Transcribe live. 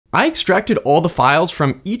I extracted all the files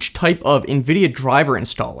from each type of Nvidia driver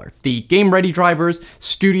installer, the game-ready drivers,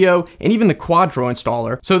 Studio, and even the Quadro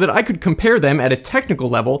installer, so that I could compare them at a technical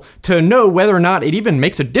level to know whether or not it even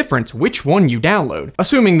makes a difference which one you download,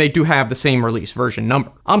 assuming they do have the same release version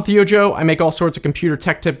number. I'm Theo Joe, I make all sorts of computer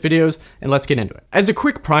tech tip videos, and let's get into it. As a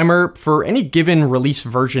quick primer, for any given release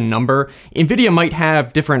version number, Nvidia might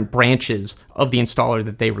have different branches of the installer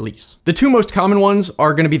that they release. The two most common ones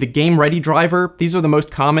are going to be the game-ready driver. These are the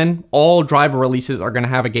most common. All driver releases are going to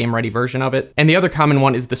have a game-ready version of it. And the other common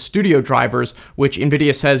one is the Studio drivers, which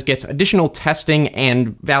Nvidia says gets additional testing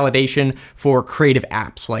and validation for creative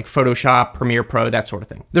apps like Photoshop, Premiere Pro, that sort of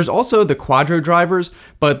thing. There's also the Quadro drivers,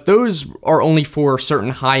 but those are only for certain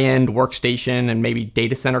high-end workstation and maybe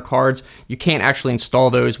data center cards. You can't actually install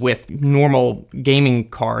those with normal gaming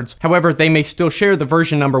cards. However, they may still share the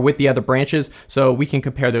version number with the other branches, so we can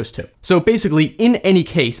compare those two. So basically, in any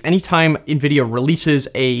case, anytime Nvidia releases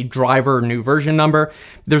a driver new version number,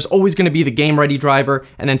 there's always going to be the game-ready driver,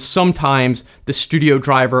 and then sometimes the Studio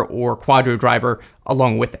driver or Quadro driver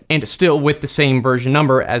along with it, and still with the same version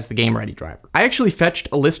number as the game-ready driver. I actually fetched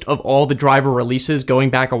a list of all the driver releases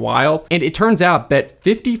going back a while, and it turns out that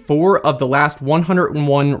 54 of the last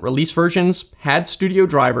 101 release versions had Studio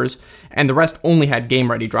drivers, and the rest only had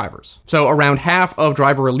game-ready drivers. So around half of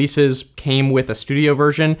driver releases came with a Studio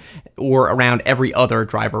version, or around every other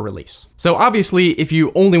driver release. So obviously, if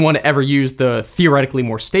you only want to ever use the theoretically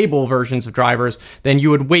more stable versions of drivers, then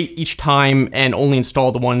you would wait each time and only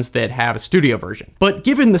install the ones that have a Studio version. But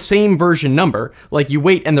given the same version number, like you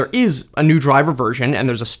wait and there is a new driver version and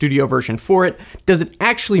there's a Studio version for it, does it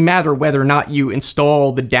actually matter whether or not you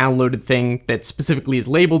install the downloaded thing that specifically is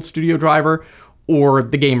labeled Studio driver or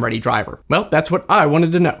the game-ready driver? Well, that's what I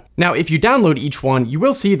wanted to know. Now, if you download each one, you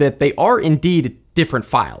will see that they are indeed different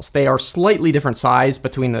files. They are slightly different size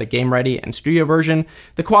between the game-ready and Studio version.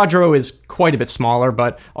 The Quadro is quite a bit smaller,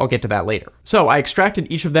 but I'll get to that later. So I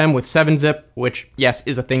extracted each of them with 7-zip, which, yes,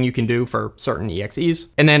 is a thing you can do for certain EXEs.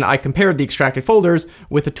 And then I compared the extracted folders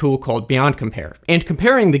with a tool called Beyond Compare. And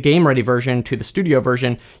comparing the game-ready version to the Studio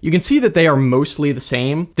version, you can see that they are mostly the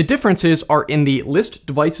same. The differences are in the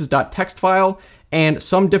list_devices.txt file and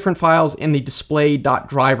some different files in the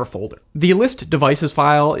display.driver folder. The list devices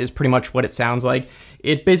file is pretty much what it sounds like.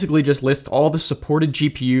 It basically just lists all the supported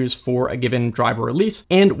GPUs for a given driver release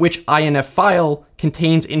and which INF file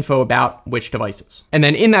contains info about which devices. And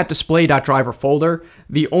then in that display.driver folder,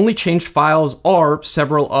 the only changed files are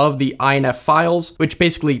several of the INF files, which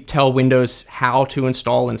basically tell Windows how to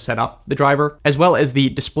install and set up the driver, as well as the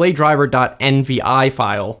displaydriver.nvi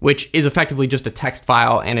file, which is effectively just a text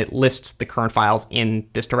file and it lists the current files in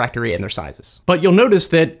this directory and their sizes. But you'll notice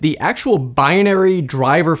that the actual binary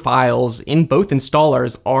driver files in both installers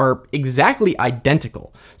are exactly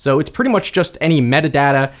identical. So it's pretty much just any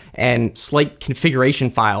metadata and slight configuration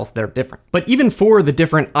files that are different. But even for the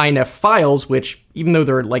different INF files, which even though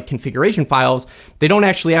they're like configuration files, they don't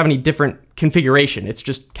actually have any different configuration. It's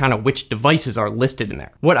just kind of which devices are listed in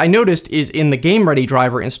there. What I noticed is in the game-ready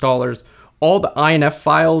driver installers, all the INF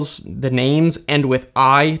files, the names end with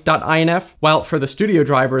i.inf, while for the Studio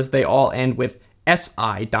drivers, they all end with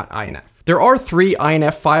si.inf. There are 3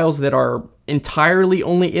 INF files that are entirely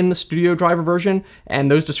only in the Studio driver version,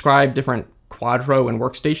 and those describe different Quadro and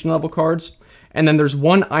workstation level cards. And then there's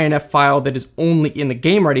one INF file that is only in the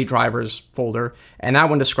game-ready drivers folder, and that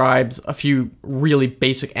one describes a few really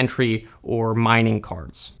basic entry or mining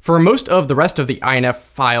cards. For most of the rest of the INF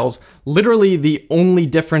files, literally the only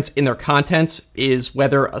difference in their contents is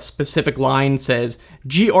whether a specific line says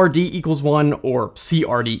GRD equals 1 or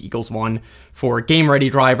CRD equals 1 for game-ready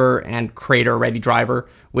driver and creator-ready driver,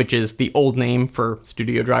 which is the old name for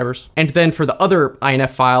Studio drivers. And then for the other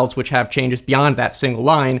INF files, which have changes beyond that single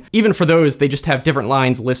line, even for those, they just have different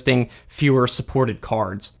lines listing fewer supported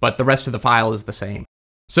cards, but the rest of the file is the same.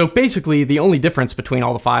 So basically, the only difference between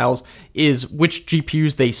all the files is which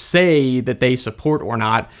GPUs they say that they support or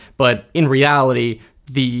not, but in reality,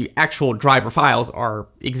 the actual driver files are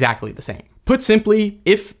exactly the same. Put simply,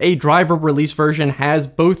 if a driver release version has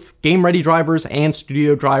both game-ready drivers and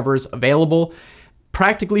Studio drivers available,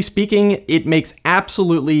 practically speaking, it makes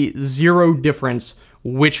absolutely zero difference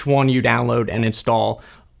which one you download and install,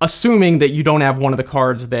 assuming that you don't have one of the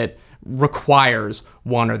cards that requires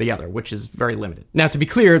one or the other, which is very limited. Now, to be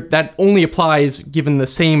clear, that only applies given the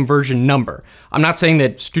same version number. I'm not saying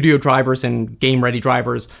that Studio drivers and game-ready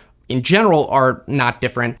drivers in general are not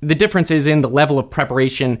different. The difference is in the level of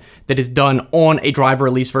preparation that is done on a driver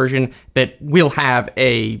release version that will have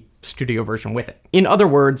a Studio version with it. In other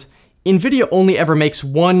words, Nvidia only ever makes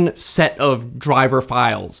one set of driver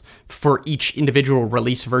files for each individual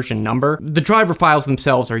release version number. The driver files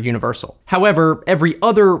themselves are universal. However, every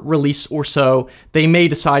other release or so, they may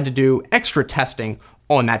decide to do extra testing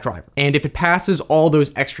on that driver. And if it passes all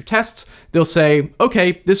those extra tests, they'll say,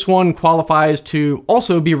 okay, this one qualifies to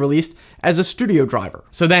also be released as a studio driver.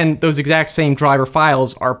 So then those exact same driver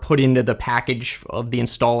files are put into the package of the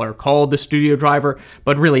installer called the studio driver,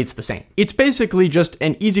 but really it's the same. It's basically just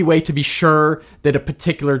an easy way to be sure that a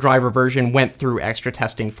particular driver version went through extra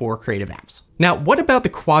testing for creative apps. Now, what about the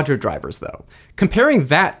Quadro drivers though? Comparing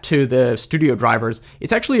that to the studio drivers,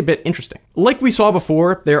 it's actually a bit interesting. Like we saw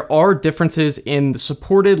before, there are differences in the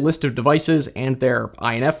supported list of devices and their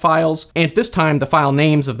INF files, and this time the file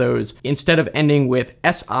names of those, instead of ending with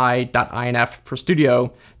si.inf for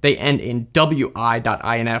studio, they end in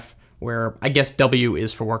wi.inf, where I guess W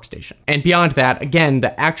is for workstation. And beyond that, again,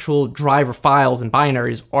 the actual driver files and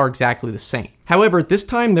binaries are exactly the same. However, this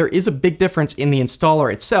time there is a big difference in the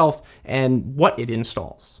installer itself and what it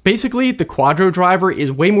installs. Basically, the Quadro driver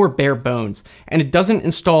is way more bare bones, and it doesn't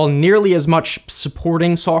install nearly as much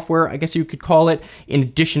supporting software, I guess you could call it, in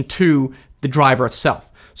addition to the driver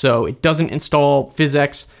itself. So it doesn't install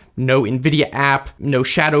PhysX, no Nvidia app, no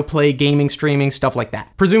shadow play, gaming, streaming, stuff like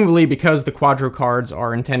that. Presumably because the Quadro cards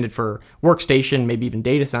are intended for workstation, maybe even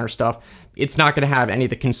data center stuff, it's not going to have any of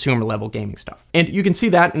the consumer level gaming stuff. And you can see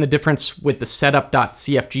that in the difference with the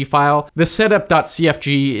setup.cfg file. The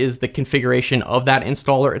setup.cfg is the configuration of that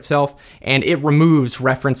installer itself, and it removes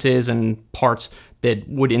references and parts that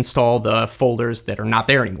would install the folders that are not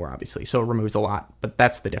there anymore, obviously. So it removes a lot, but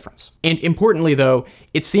that's the difference. And importantly though,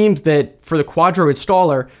 it seems that for the Quadro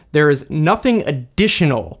installer, there is nothing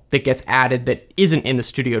additional that gets added that isn't in the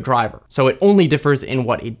studio driver. So it only differs in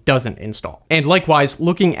what it doesn't install. And likewise,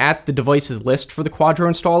 looking at the devices list for the Quadro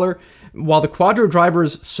installer, while the Quadro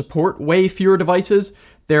drivers support way fewer devices,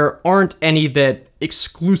 there aren't any that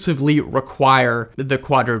exclusively require the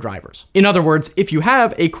Quadro drivers. In other words, if you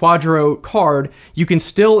have a Quadro card, you can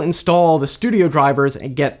still install the studio drivers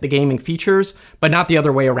and get the gaming features, but not the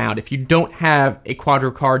other way around. If you don't have a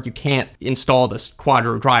Quadro card, you can't install the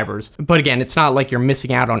Quadro drivers. But again, it's not like you're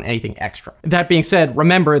missing out on anything extra. That being said,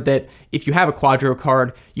 remember that if you have a Quadro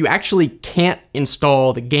card, you actually can't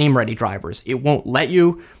install the game-ready drivers. It won't let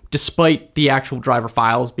you, despite the actual driver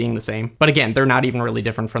files being the same. But again, they're not even really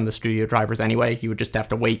different from the studio drivers anyway. You would just have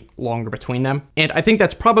to wait longer between them. And I think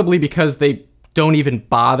that's probably because they don't even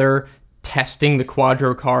bother testing the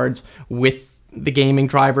Quadro cards with the gaming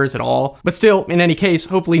drivers at all. But still, in any case,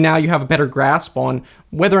 hopefully now you have a better grasp on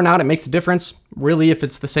whether or not it makes a difference. Really, if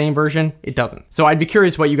it's the same version, it doesn't. So I'd be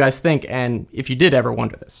curious what you guys think, and if you did ever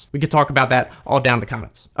wonder this. We could talk about that all down in the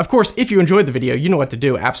comments. Of course, if you enjoyed the video, you know what to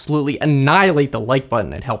do. Absolutely annihilate the like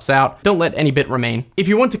button. It helps out. Don't let any bit remain. If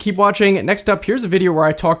you want to keep watching, next up, here's a video where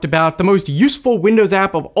I talked about the most useful Windows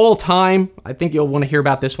app of all time. I think you'll want to hear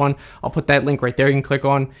about this one. I'll put that link right there you can click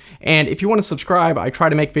on. And if you want to subscribe, I try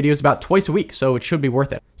to make videos about twice a week, so it should be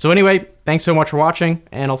worth it. So anyway, thanks so much for watching,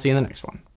 and I'll see you in the next one.